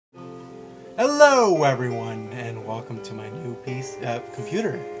Hello everyone and welcome to my new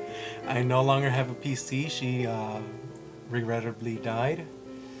computer. I no longer have a PC. She regrettably died.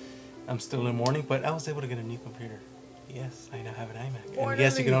 I'm still in mourning, but I was able to get a new computer. Yes, I now have an iMac. Finally. And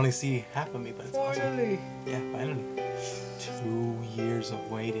yes, you can only see half of me, but it's Finally. awesome. Yeah, finally. 2 years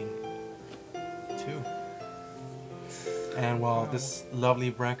of waiting. 2. And well, this lovely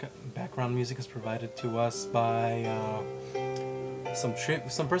background music is provided to us by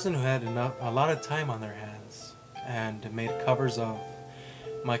some person who had a lot of time on their hands and made covers of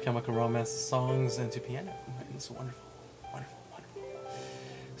My Chemical Romance songs into piano. And it's wonderful, wonderful, wonderful.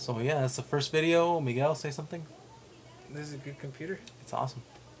 So yeah, that's the first video. Miguel, say something. This is a good computer. It's awesome.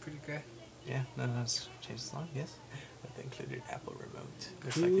 Pretty good. Yeah, let's change the song. Yes, with the included Apple remote.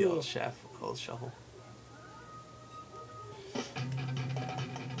 It's Cool. like the old shuffle.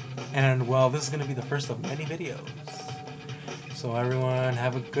 And well, this is going to be the first of many videos. So everyone,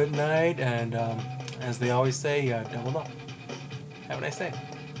 have a good night, and as they always say, double up. Have a nice day.